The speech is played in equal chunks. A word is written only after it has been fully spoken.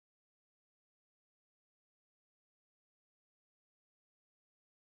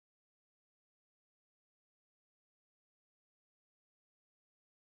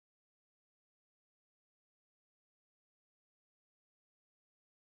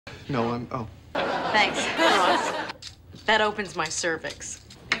No, I'm... Oh. Thanks, Ross. That opens my cervix.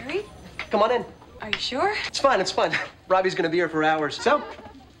 Barry? Come on in. Are you sure? It's fine, it's fine. Robbie's gonna be here for hours. So,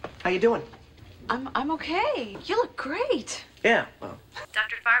 how you doing? I'm okay. You look great. Yeah, well...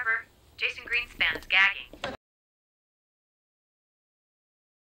 Dr. Farber, Jason Greenstein is gagging.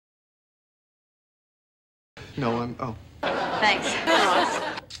 No, I'm... Oh. Thanks,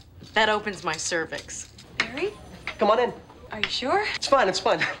 Ross. That opens my cervix. Barry? Come on in. Are you sure? It's fine, it's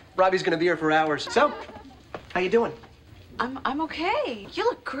fine. Robbie's gonna be here for hours. So, how you doing? I'm okay. You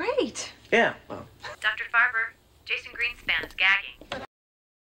look great. Yeah, well... Dr. Farber, Jason Greenstein is gagging.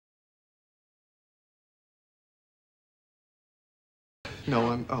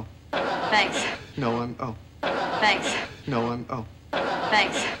 No, I'm... Oh. Thanks. No, I'm... Oh. Thanks. No, I'm... Oh.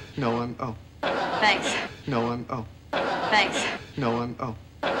 Thanks. No, I'm... Oh. Thanks. No, I'm... Oh. Thanks. No, I'm... Oh.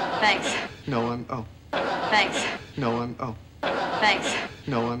 Thanks. No, I'm... Oh. Thanks. No, I'm... Oh. Thanks.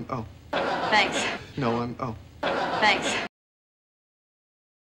 No, I'm... Oh. Thanks. No, I'm... Oh. Thanks.